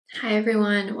Hi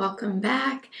everyone, welcome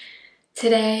back.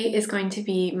 Today is going to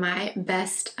be my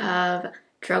best of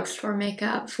drugstore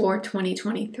makeup for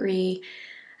 2023.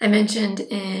 I mentioned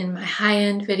in my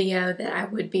high-end video that I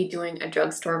would be doing a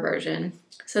drugstore version,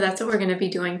 so that's what we're going to be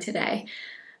doing today.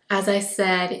 As I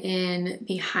said in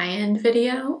the high-end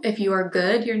video, if you are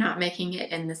good, you're not making it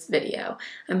in this video.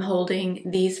 I'm holding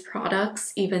these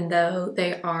products even though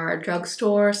they are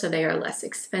drugstore, so they are less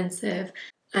expensive.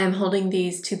 I'm holding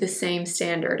these to the same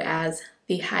standard as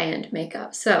the high-end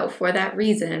makeup. So for that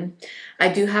reason, I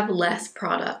do have less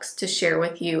products to share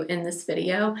with you in this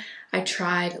video. I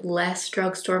tried less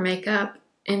drugstore makeup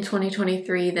in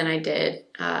 2023 than I did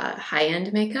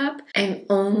high-end makeup. I'm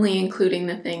only including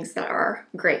the things that are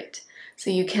great. So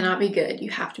you cannot be good,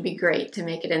 you have to be great to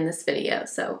make it in this video.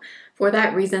 So for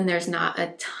that reason, there's not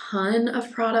a ton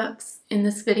of products in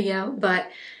this video,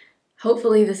 but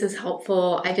hopefully this is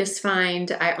helpful. I just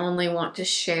find I only want to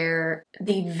share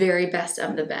the very best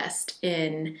of the best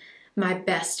in my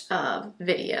best of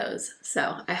videos.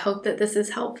 So I hope that this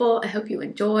is helpful. I hope you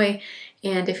enjoy.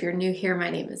 And if you're new here, my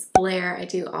name is Blair. I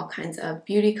do all kinds of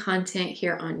beauty content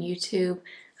here on YouTube.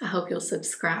 I hope you'll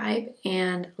subscribe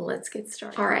and let's get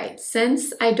started. All right,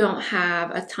 since I don't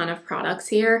have a ton of products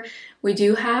here, we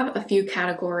do have a few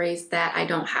categories that I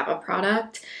don't have a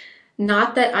product.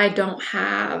 Not that I don't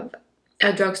have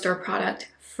a drugstore product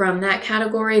from that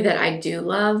category that I do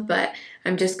love, but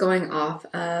I'm just going off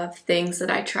of things that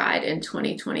I tried in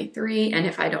 2023, and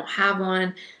if I don't have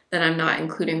one, then I'm not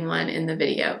including one in the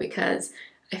video because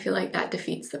I feel like that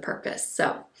defeats the purpose.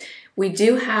 So we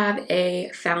do have a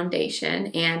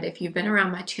foundation, and if you've been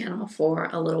around my channel for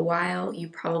a little while, you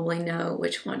probably know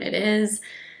which one it is.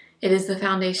 It is the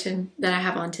foundation that I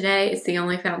have on today. It's the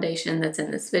only foundation that's in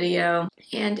this video,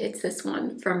 and it's this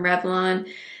one from Revlon.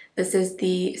 This is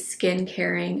the Skin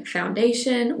Caring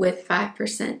Foundation with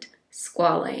 5%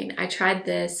 squalane. I tried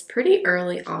this pretty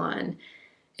early on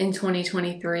in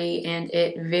 2023 and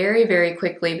it very, very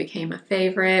quickly became a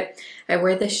favorite. I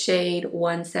wear the shade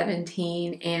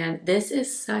 117 and this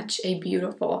is such a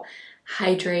beautiful,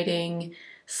 hydrating,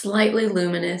 slightly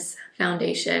luminous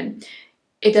foundation.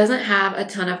 It doesn't have a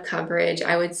ton of coverage.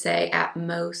 I would say at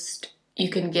most you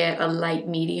can get a light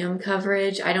medium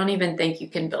coverage. I don't even think you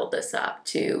can build this up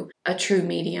to a true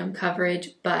medium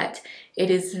coverage, but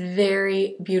it is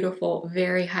very beautiful,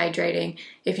 very hydrating.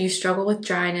 If you struggle with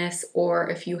dryness or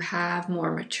if you have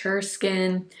more mature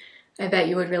skin, I bet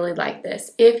you would really like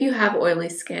this. If you have oily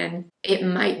skin, it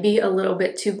might be a little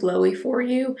bit too glowy for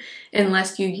you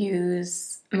unless you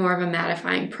use more of a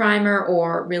mattifying primer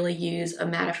or really use a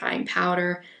mattifying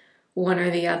powder, one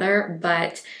or the other.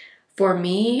 But for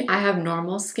me, I have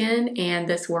normal skin and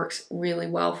this works really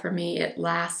well for me. It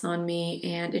lasts on me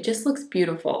and it just looks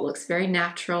beautiful. It looks very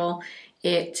natural.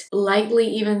 It lightly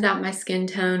evens out my skin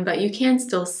tone, but you can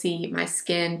still see my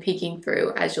skin peeking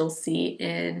through as you'll see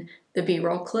in the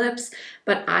B-roll clips.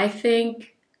 But I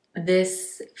think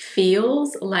this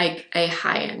feels like a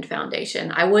high-end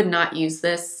foundation. I would not use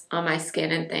this on my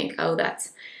skin and think, oh,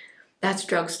 that's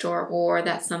drugstore or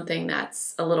that's something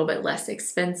that's a little bit less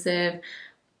expensive.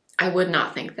 I would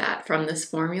not think that from this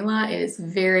formula. It is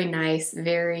very nice,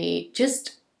 very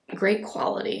just great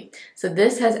quality. So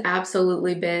this has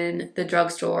absolutely been the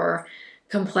drugstore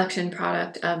complexion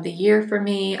product of the year for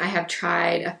me. I have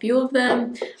tried a few of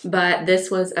them, but this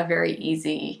was a very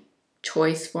easy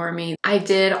choice for me. I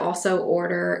did also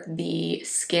order the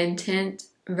skin tint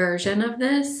version of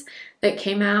this that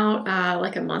came out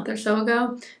like a month or so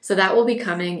ago. So that will be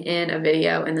coming in a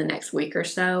video in the next week or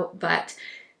so, but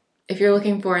if you're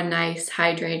looking for a nice,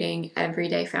 hydrating,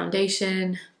 everyday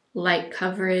foundation, light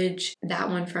coverage, that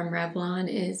one from Revlon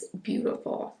is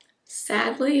beautiful.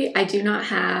 Sadly, I do not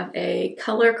have a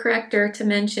color corrector to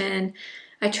mention.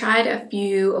 I tried a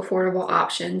few affordable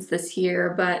options this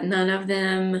year, but none of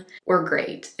them were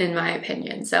great in my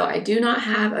opinion. So I do not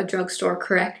have a drugstore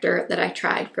corrector that I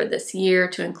tried for this year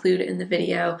to include in the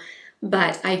video.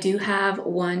 But I do have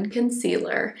one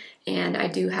concealer and I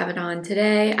do have it on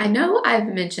today. I know I've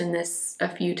mentioned this a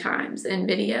few times in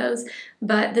videos,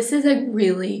 but this is a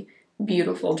really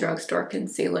beautiful drugstore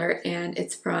concealer and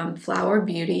it's from Flower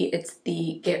Beauty. It's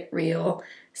the Get Real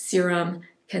Serum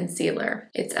Concealer.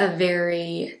 It's a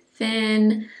very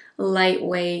thin,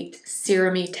 lightweight,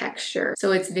 serum-y texture.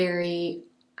 So it's very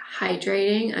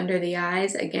hydrating under the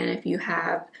eyes. Again, if you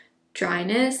have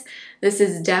dryness. This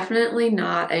is definitely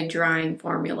not a drying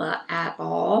formula at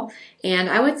all, and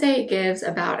I would say it gives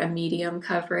about a medium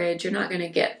coverage. You're not going to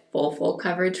get full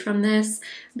coverage from this,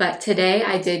 but today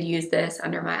I did use this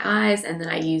under my eyes, and then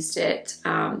I used it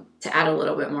to add a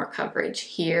little bit more coverage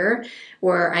here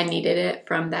where I needed it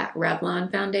from that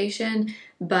Revlon foundation.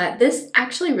 But this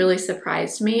actually really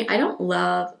surprised me. I don't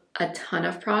love a ton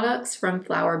of products from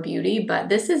Flower Beauty, but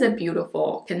this is a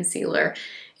beautiful concealer.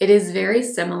 It is very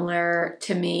similar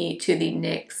to me to the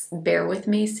NYX Bear With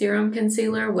Me Serum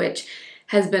Concealer, which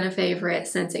has been a favorite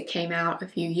since it came out a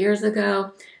few years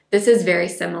ago. This is very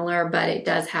similar, but it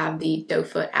does have the doe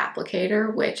foot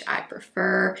applicator, which I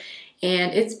prefer,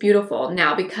 and it's beautiful.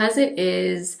 Now, because it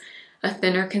is a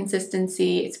thinner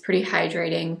consistency, it's pretty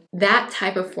hydrating. That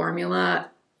type of formula,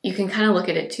 you can kind of look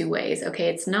at it two ways. Okay,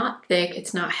 it's not thick,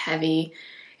 it's not heavy,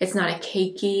 it's not a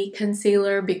cakey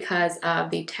concealer because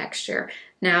of the texture.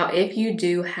 Now, if you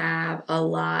do have a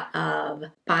lot of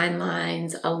fine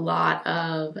lines, a lot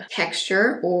of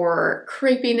texture or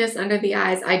crepiness under the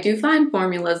eyes, I do find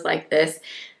formulas like this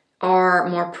are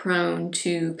more prone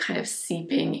to kind of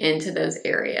seeping into those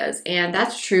areas. And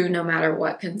that's true no matter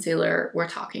what concealer we're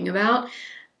talking about.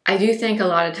 I do think a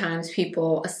lot of times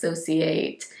people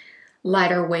associate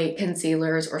lighter weight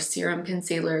concealers or serum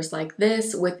concealers like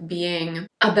this with being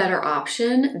a better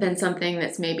option than something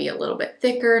that's maybe a little bit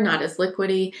thicker, not as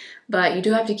liquidy. But you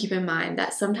do have to keep in mind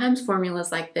that sometimes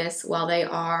formulas like this, while they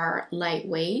are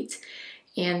lightweight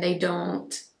and they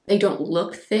don't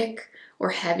look thick or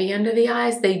heavy under the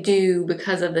eyes, they do,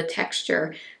 because of the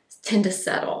texture, tend to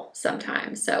settle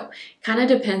sometimes. So kind of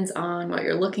depends on what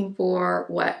you're looking for,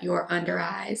 what your under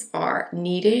eyes are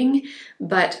needing.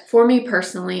 But for me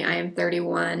personally, I am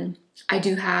 31. I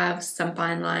do have some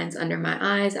fine lines under my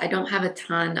eyes. I don't have a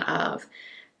ton of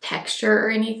texture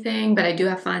or anything, but I do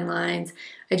have fine lines.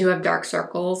 I do have dark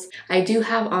circles. I do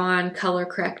have on color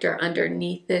corrector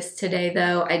underneath this today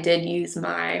though. I did use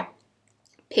my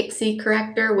Pixie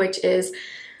corrector, which is,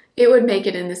 it would make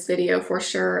it in this video for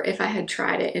sure if I had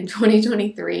tried it in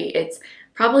 2023. It's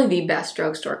probably the best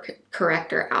drugstore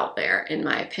corrector out there in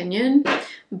my opinion,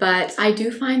 but I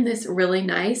do find this really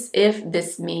nice if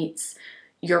this meets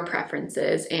your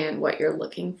preferences and what you're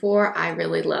looking for. I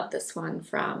really love this one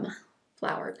from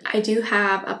Flower. I do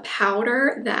have a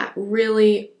powder that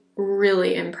really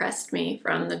impressed me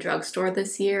from the drugstore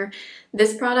this year.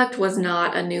 This product was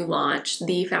not a new launch.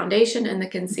 The foundation and the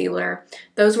concealer,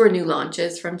 those were new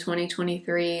launches from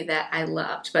 2023 that I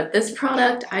loved. But this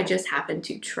product I just happened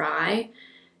to try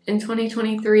in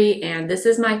 2023, and this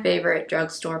is my favorite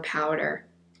drugstore powder,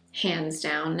 hands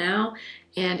down now.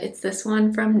 And it's this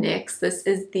one from NYX. This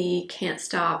is the Can't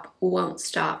Stop, Won't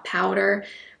Stop powder.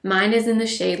 Mine is in the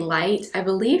shade Light. I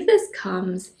believe this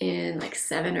comes in like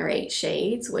 7 or 8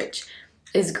 shades, which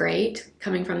is great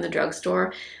coming from the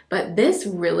drugstore. But this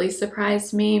really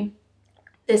surprised me.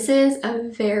 This is a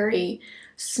very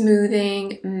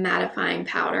smoothing, mattifying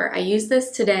powder. I used this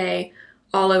today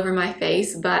all over my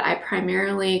face, but I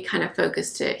primarily kind of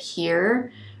focused it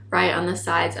here, right on the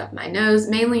sides of my nose,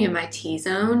 mainly in my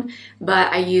T-zone,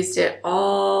 but I used it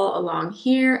all along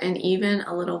here and even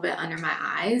a little bit under my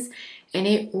eyes. And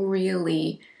it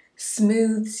really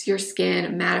smooths your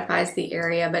skin, mattifies the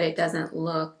area, but it doesn't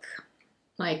look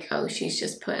like, oh, she's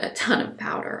just put a ton of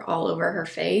powder all over her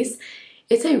face.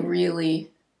 It's a really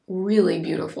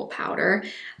beautiful powder.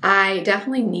 I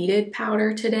definitely needed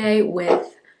powder today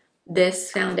with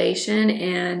this foundation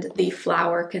and the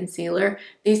Flower concealer.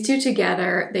 These two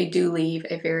together, they do leave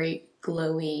a very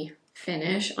glowy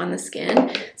finish on the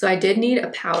skin. So I did need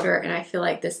a powder, and I feel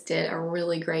like this did a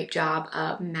really great job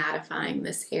of mattifying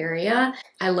this area.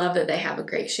 I love that they have a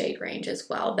great shade range as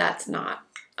well. That's not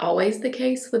always the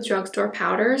case with drugstore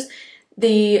powders.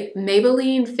 The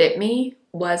Maybelline Fit Me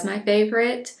was my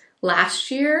favorite last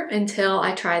year until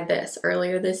I tried this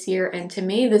earlier this year, and to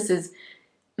me this is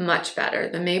much better.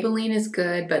 The Maybelline is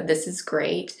good, but this is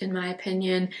great in my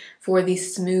opinion for the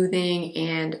smoothing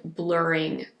and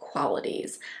blurring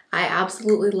qualities. I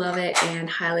absolutely love it and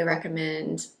highly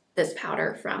recommend this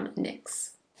powder from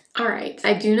NYX. All right,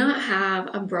 I do not have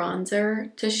a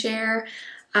bronzer to share.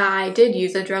 I did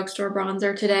use a drugstore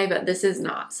bronzer today, but this is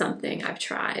not something I've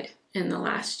tried in the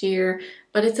last year,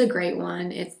 but it's a great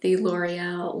one. It's the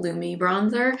L'Oreal Lumi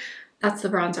bronzer. That's the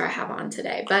bronzer I have on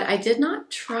today, but I did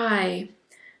not try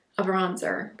a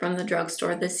bronzer from the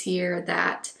drugstore this year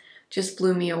that just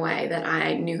blew me away, that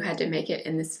I knew had to make it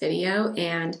in this video.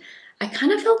 And I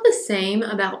kind of felt the same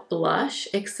about blush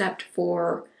except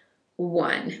for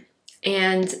one.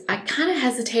 And I kind of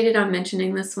hesitated on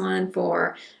mentioning this one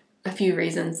for a few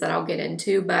reasons that I'll get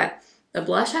into, but the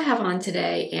blush I have on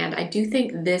today, and I do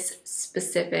think this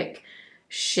specific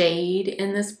shade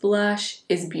in this blush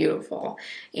is beautiful,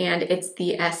 and it's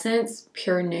the Essence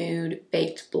Pure Nude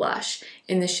Baked Blush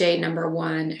in the shade number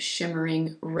 1,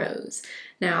 Shimmering Rose.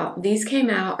 Now, these came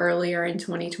out earlier in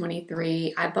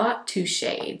 2023. I bought 2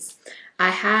 shades. I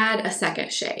had a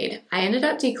second shade. I ended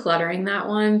up decluttering that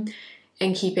one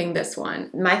and keeping this one.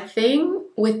 My thing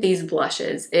with these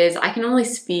blushes is I can only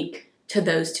speak to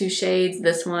those 2 shades,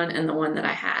 this one and the one that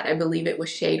I had. I believe it was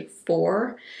shade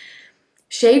 4.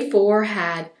 Shade 4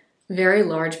 had very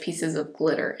large pieces of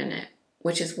glitter in it,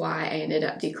 which is why I ended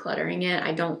up decluttering it.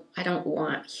 I don't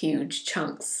want huge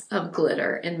chunks of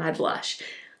glitter in my blush.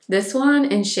 This one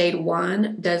in shade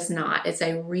 1 does not. It's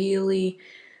a really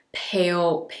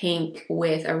pale pink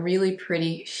with a really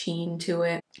pretty sheen to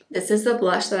it. This is the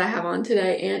blush that I have on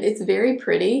today, and it's very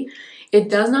pretty. It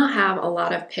does not have a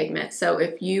lot of pigment, so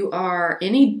if you are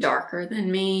any darker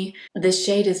than me, this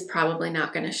shade is probably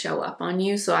not going to show up on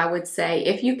you. So I would say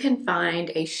if you can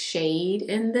find a shade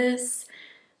in this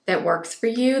that works for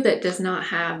you, that does not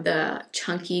have the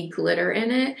chunky glitter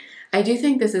in it, I do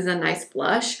think this is a nice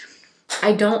blush.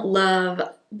 I don't love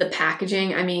the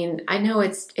packaging. I mean, I know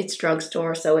it's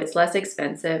drugstore, so it's less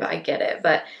expensive. I get it,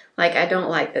 but like, I don't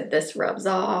like that this rubs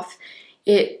off.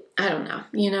 I don't know,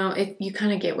 you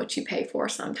kind of get what you pay for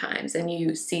sometimes, and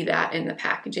you see that in the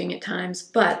packaging at times,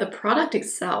 but the product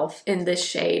itself in this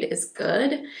shade is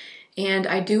good, and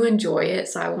I do enjoy it,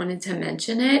 so I wanted to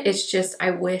mention it. It's just,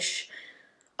 I wish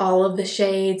all of the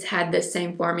shades had this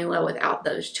same formula without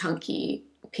those chunky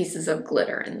pieces of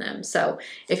glitter in them. So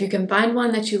if you can find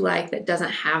one that you like that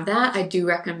doesn't have that, I do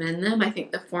recommend them. I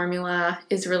think the formula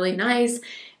is really nice. It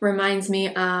reminds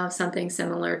me of something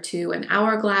similar to an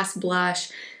Hourglass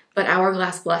blush, but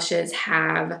Hourglass blushes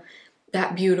have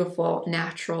that beautiful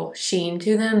natural sheen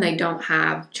to them. They don't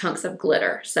have chunks of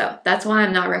glitter. So that's why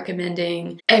I'm not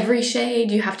recommending every shade.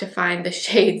 You have to find the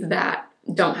shades that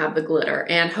don't have the glitter,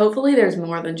 and hopefully there's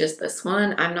more than just this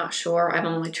one. I'm not sure. I've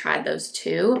only tried those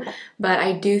 2, but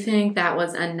I do think that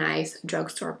was a nice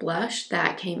drugstore blush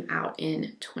that came out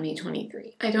in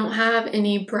 2023. I don't have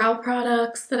any brow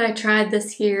products that I tried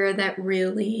this year that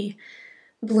really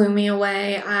blew me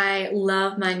away. I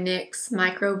love my NYX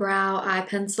Micro Brow Eye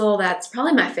Pencil. That's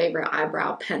probably my favorite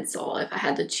eyebrow pencil if I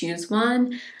had to choose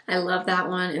one. I love that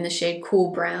one in the shade Cool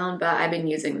Brown, but I've been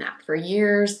using that for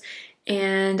years.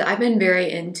 And I've been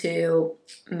very into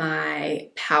my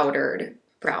powdered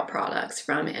brow products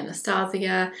from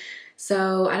Anastasia.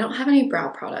 So I don't have any brow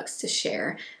products to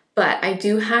share, but I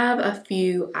do have a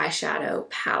few eyeshadow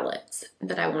palettes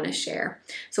that I want to share.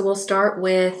 So we'll start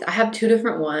with, I have 2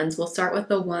 different ones. We'll start with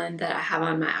the one that I have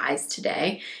on my eyes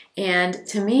today. And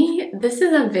to me, this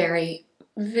is a very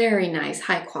nice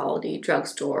high quality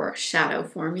drugstore shadow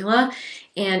formula.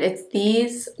 And it's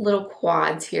these little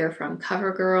quads here from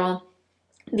CoverGirl.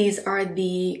 These are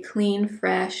the Clean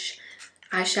Fresh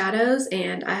eyeshadows,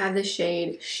 and I have the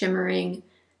shade Shimmering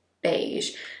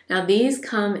Beige. Now these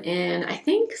come in, I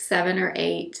think, 7 or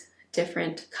 8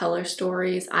 different color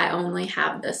stories. I only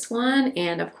have this one,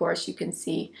 and of course you can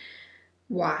see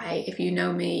why. If you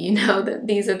know me, you know that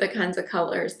these are the kinds of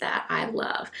colors that I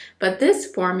love. But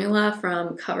this formula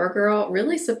from CoverGirl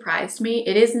really surprised me.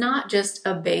 It is not just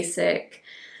a basic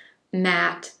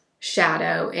matte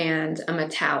shadow and a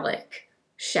metallic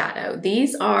shadow.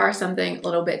 These are something a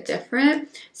little bit different.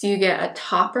 So you get a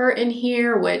topper in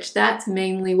here, which that's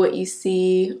mainly what you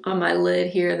see on my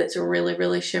lid here that's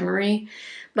really shimmery.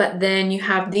 But then you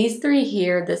have these 3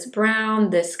 here, this brown,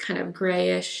 this kind of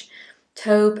grayish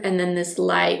taupe, and then this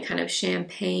light kind of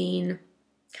champagne,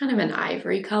 kind of an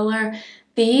ivory color.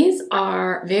 These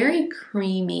are very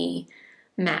creamy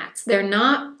mattes. They're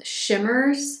not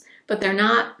shimmers, but they're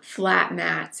not flat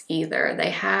mattes either. They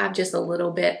have just a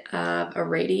little bit of a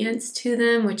radiance to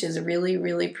them, which is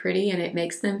really pretty, and it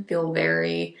makes them feel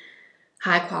very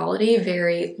high quality,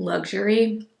 very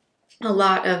luxury. A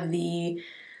lot of the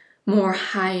more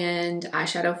high-end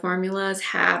eyeshadow formulas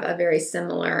have a very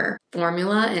similar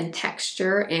formula and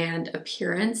texture and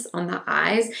appearance on the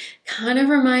eyes. Kind of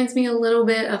reminds me a little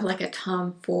bit of like a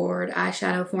Tom Ford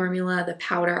eyeshadow formula, the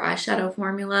powder eyeshadow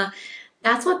formula.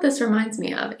 That's what this reminds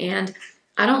me of, and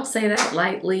I don't say that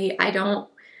lightly. I don't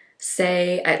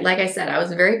say, like I said, I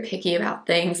was very picky about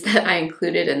things that I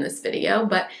included in this video,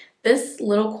 but this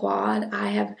little quad I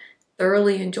have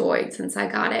thoroughly enjoyed since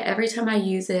I got it. Every time I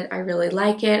use it, I really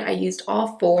like it. I used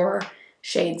all 4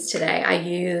 shades today. I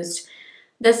used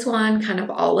this one kind of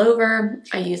all over.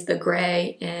 I used the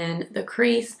gray in the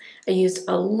crease. I used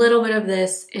a little bit of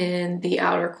this in the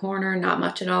outer corner, not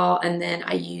much at all, and then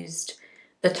I used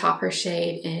the topper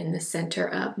shade in the center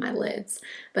of my lids.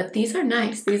 But these are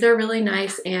nice. These are really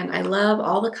nice, and I love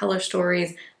all the color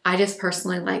stories. I just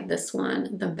personally like this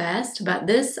one the best, but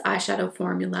this eyeshadow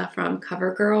formula from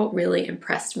CoverGirl really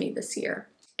impressed me this year.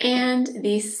 And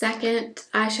the second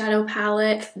eyeshadow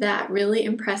palette that really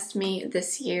impressed me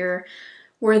this year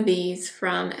were these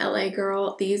from LA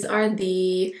Girl. These are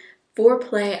the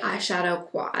Foreplay eyeshadow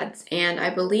quads, and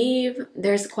I believe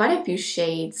there's quite a few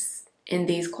shades in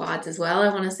these quads as well. I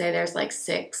want to say there's like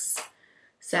 6,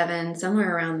 7,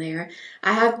 somewhere around there.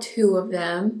 I have 2 of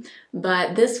them,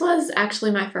 but this was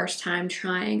actually my first time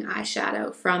trying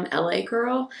eyeshadow from LA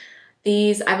Girl.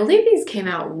 These, I believe these came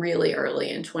out really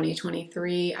early in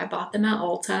 2023. I bought them at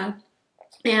Ulta.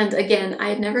 And again, I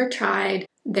had never tried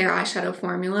their eyeshadow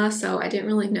formula, so I didn't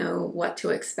really know what to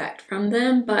expect from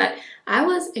them, but I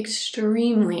was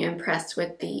extremely impressed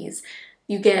with these.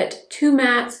 You get 2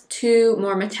 mattes, 2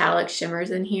 more metallic shimmers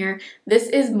in here. This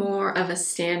is more of a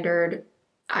standard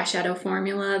eyeshadow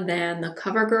formula than the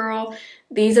CoverGirl.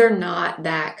 These are not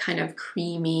that kind of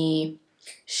creamy,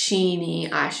 sheeny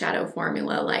eyeshadow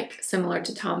formula like similar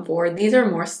to Tom Ford. These are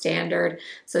more standard.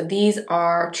 So these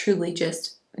are truly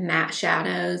just matte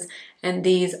shadows, and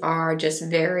these are just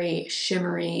very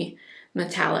shimmery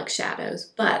metallic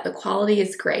shadows. But the quality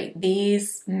is great.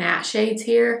 These matte shades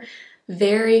here,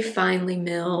 very finely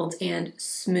milled and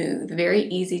smooth, very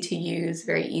easy to use,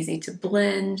 very easy to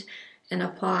blend and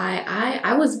apply.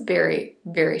 I was very,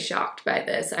 very shocked by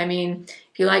this. I mean,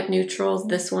 if you like neutrals,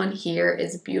 this one here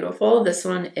is beautiful. This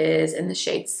one is in the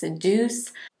shade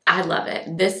Seduce. I love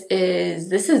it. This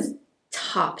is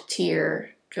top tier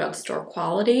drugstore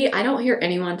quality. I don't hear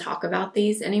anyone talk about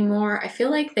these anymore. I feel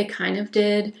like they kind of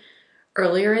did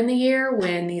earlier in the year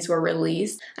when these were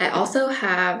released. I also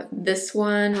have this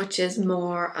one, which is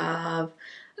more of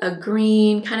a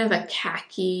green, kind of a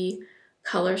khaki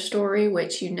color story,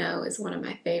 which you know is one of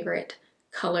my favorite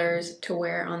colors to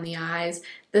wear on the eyes.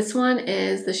 This one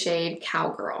is the shade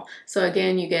Cowgirl. So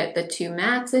again, you get the 2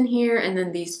 mattes in here and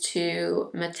then these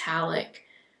 2 metallic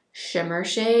shimmer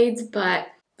shades, but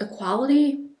the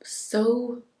quality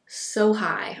so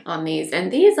high on these.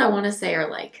 And these I want to say are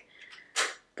like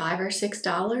 $5 or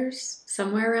 $6,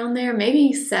 somewhere around there,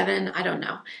 maybe 7, I don't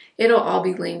know. It'll all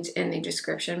be linked in the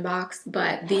description box,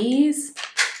 but these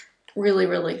really,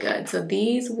 really good. So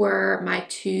these were my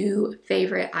 2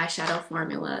 favorite eyeshadow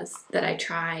formulas that I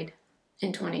tried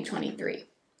in 2023.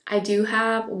 I do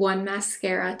have one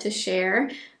mascara to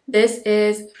share. This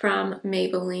is from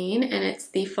Maybelline, and it's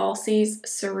the Falsies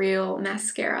Surreal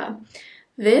Mascara.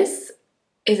 This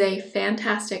is a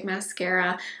fantastic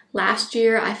mascara. Last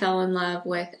year, I fell in love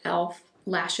with e.l.f.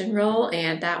 Lash and Roll,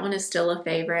 and that one is still a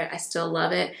favorite. I still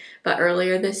love it. But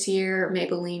earlier this year,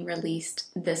 Maybelline released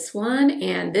this one,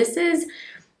 and this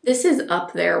is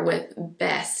up there with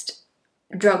best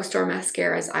drugstore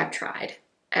mascaras I've tried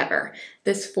ever.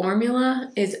 This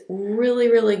formula is really,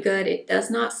 really good. It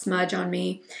does not smudge on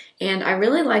me, and I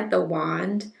really like the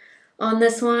wand on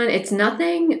this one. It's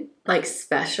nothing like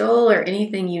special or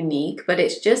anything unique, but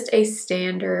it's just a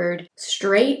standard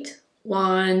straight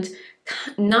wand,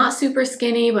 not super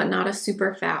skinny, but not a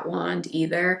super fat wand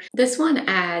either. This one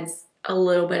adds a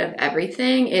little bit of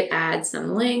everything. It adds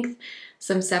some length,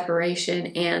 some separation,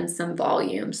 and some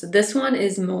volume. So this one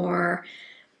is more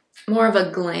of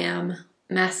a glam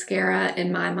mascara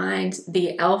in my mind. The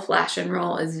e.l.f. Lash and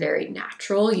Roll is very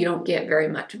natural. You don't get very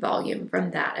much volume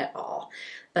from that at all.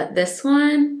 But this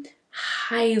one,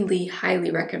 highly,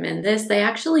 highly recommend this. They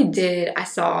actually did, I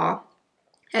saw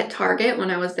at Target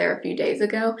when I was there a few days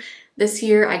ago. This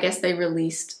year, I guess they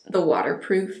released the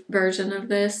waterproof version of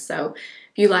this. So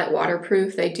if you like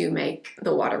waterproof, they do make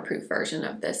the waterproof version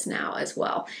of this now as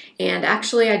well. And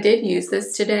actually, I did use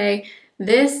this today.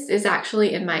 This is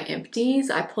actually in my empties.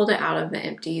 I pulled it out of the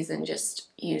empties and just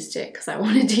used it because I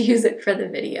wanted to use it for the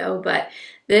video. But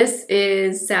this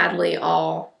is sadly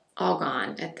all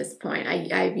gone at this point.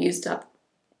 I've used up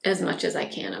as much as I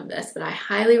can of this, but I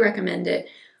highly recommend it.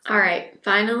 All right,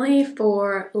 finally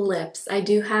for lips, I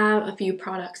do have a few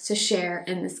products to share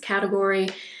in this category.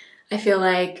 I feel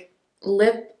like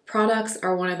lip products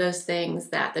are one of those things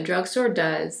that the drugstore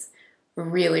does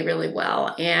really, really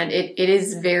well, and it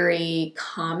is very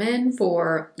common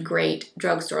for great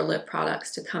drugstore lip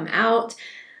products to come out.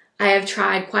 I have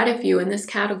tried quite a few in this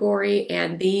category,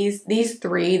 and these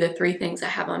three, the 3 things I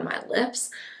have on my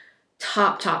lips,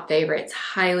 top favorites.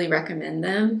 Highly recommend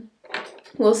them.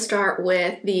 We'll start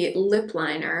with the lip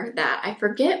liner that I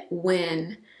forget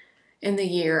when in the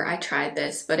year I tried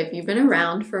this, but if you've been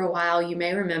around for a while, you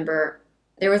may remember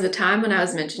There was a time when I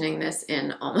was mentioning this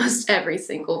in almost every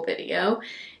single video,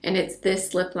 and it's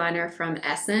this lip liner from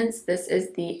Essence. This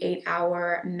is the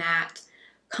 8-Hour Matte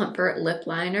Comfort Lip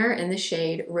Liner in the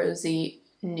shade Rosy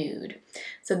Nude.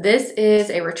 So this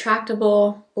is a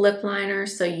retractable lip liner,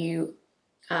 so you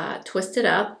twist it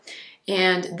up,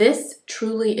 and this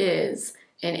truly is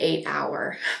an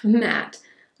 8-hour matte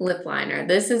lip liner.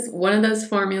 This is one of those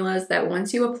formulas that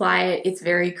once you apply it, it's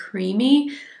very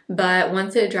creamy, but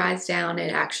once it dries down,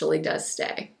 it actually does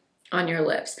stay on your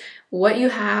lips. What you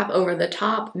have over the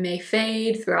top may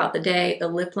fade throughout the day. The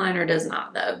lip liner does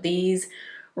not, though. These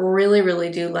really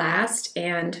do last,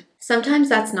 and sometimes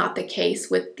that's not the case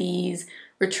with these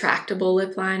retractable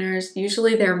lip liners.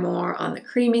 Usually they're more on the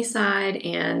creamy side,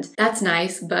 and that's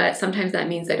nice, but sometimes that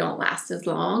means they don't last as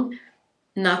long.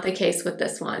 Not the case with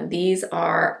this one. These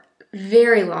are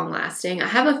very long lasting. I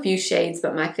have a few shades,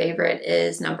 but my favorite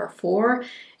is number 4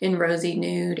 in Rosy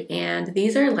Nude, and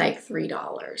these are like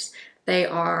 $3. They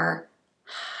are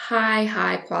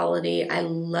high quality. I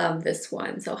love this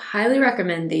one, so highly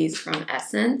recommend these from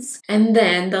Essence. And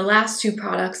then the last 2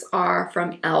 products are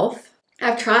from e.l.f.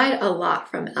 I've tried a lot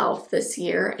from e.l.f. this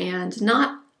year, and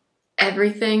not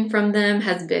everything from them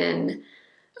has been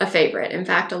a favorite. In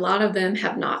fact, a lot of them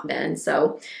have not been.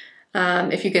 So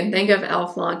if you can think of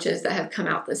e.l.f. launches that have come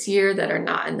out this year that are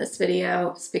not in this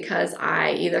video, it's because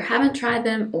I either haven't tried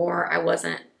them or I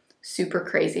wasn't super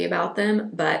crazy about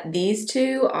them. But these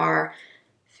 2 are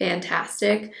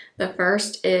fantastic. The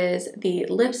first is the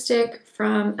lipstick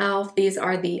from e.l.f. These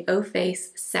are the O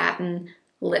Face Satin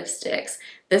lipsticks.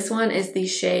 This one is the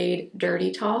shade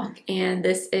Dirty Talk, and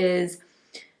this is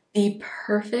the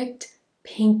perfect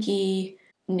pinky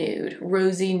nude,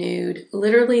 rosy nude,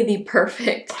 literally the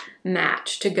perfect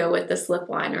match to go with this lip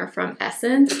liner from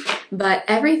Essence. But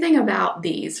everything about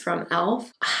these from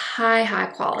e.l.f., high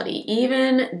quality.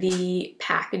 Even the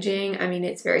packaging, I mean,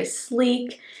 it's very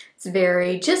sleek. It's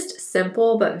very just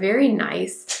simple, but very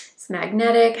nice. It's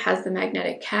magnetic, has the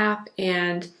magnetic cap,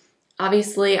 and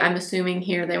obviously I'm assuming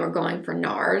here they were going for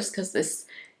NARS because this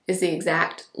is the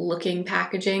exact looking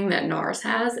packaging that NARS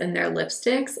has in their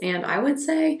lipsticks, and I would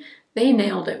say they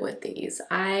nailed it with these.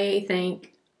 I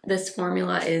think this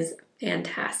formula is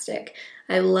fantastic.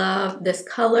 I love this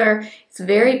color. It's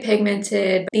very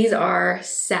pigmented. These are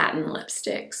satin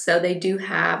lipsticks, so they do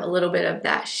have a little bit of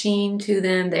that sheen to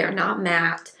them. They are not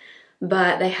matte,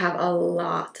 but they have a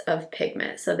lot of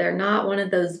pigment. So they're not one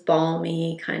of those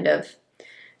balmy kind of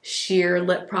sheer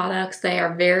lip products. They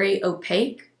are very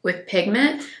opaque with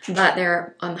pigment, but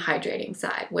they're on the hydrating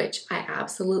side, which I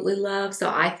absolutely love. So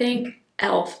I think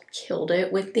e.l.f. killed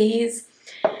it with these.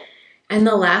 And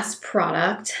the last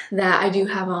product that I do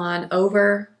have on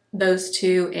over those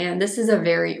 2, and this is a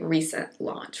very recent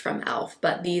launch from e.l.f.,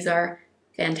 but these are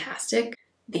fantastic.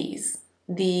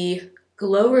 The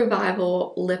Glow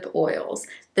Revival Lip Oils.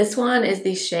 This one is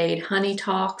the shade Honey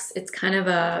Talks. It's kind of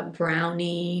a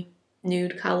brownie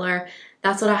nude color.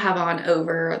 That's what I have on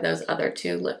over those other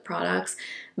 2 lip products.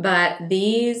 But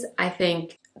these, I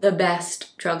think, the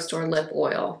best drugstore lip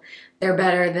oil. They're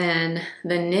better than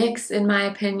the NYX, in my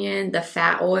opinion, the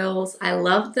fat oils. I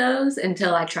loved those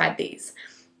until I tried these.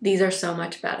 These are so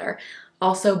much better.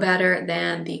 Also better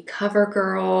than the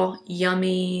CoverGirl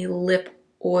Yummy Lip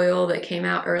Oil that came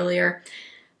out earlier.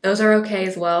 Those are okay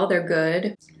as well. They're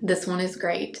good. This one is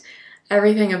great.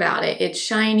 Everything about it. It's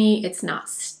shiny. It's not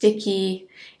sticky.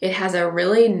 It has a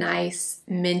really nice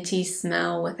minty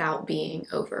smell without being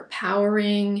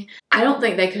overpowering. I don't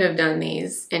think they could have done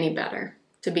these any better,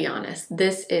 to be honest.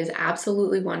 This is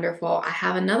absolutely wonderful. I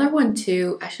have another one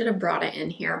too. I should have brought it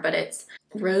in here, but it's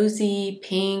rosy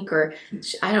pink, or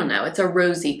I don't know. It's a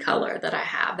rosy color that I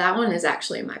have. That one is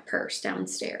actually in my purse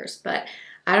downstairs, but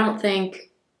I don't think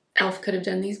e.l.f. could have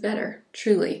done these better.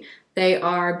 Truly. They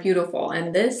are beautiful.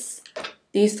 And these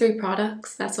 3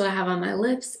 products, that's what I have on my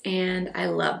lips, and I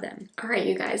love them. All right,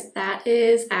 you guys, that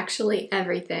is actually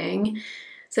everything.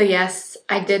 So yes,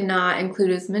 I did not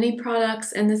include as many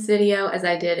products in this video as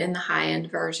I did in the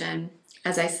high-end version,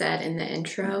 as I said in the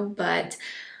intro, but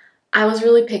I was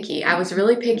really picky. I was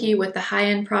really picky with the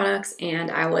high-end products, and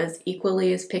I was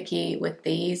equally as picky with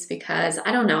these because,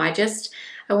 I don't know,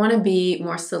 I want to be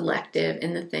more selective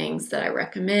in the things that I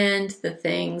recommend, the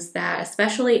things that,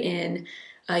 especially in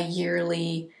a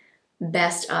yearly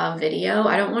best of video,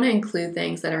 I don't want to include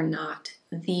things that are not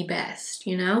the best,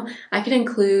 you know? I could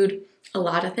include a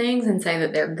lot of things and say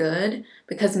that they're good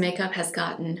because makeup has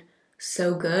gotten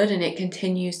so good and it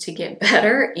continues to get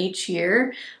better each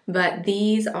year, but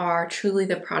these are truly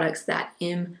the products that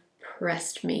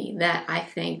impressed me, that I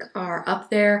think are up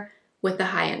there with the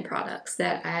high-end products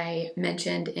that I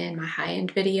mentioned in my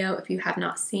high-end video. If you have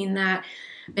not seen that,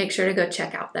 make sure to go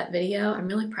check out that video. I'm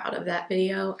really proud of that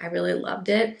video. I really loved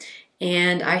it.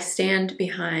 And I stand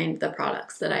behind the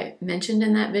products that I mentioned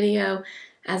in that video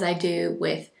as I do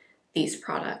with these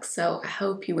products. So I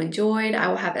hope you enjoyed. I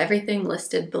will have everything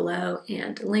listed below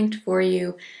and linked for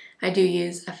you. I do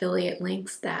use affiliate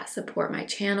links that support my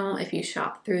channel if you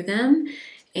shop through them.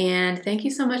 And thank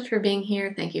you so much for being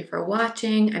here. Thank you for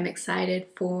watching. I'm excited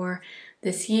for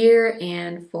this year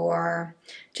and for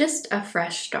just a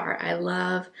fresh start. I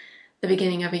love the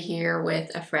beginning of a year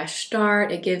with a fresh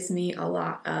start. It gives me a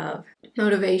lot of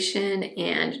motivation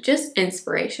and just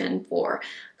inspiration for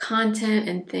content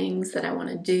and things that I want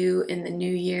to do in the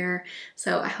new year.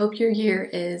 So I hope your year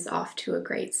is off to a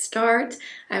great start.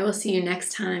 I will see you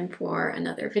next time for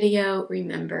another video.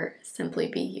 Remember, simply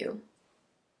be you.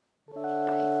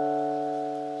 Bye.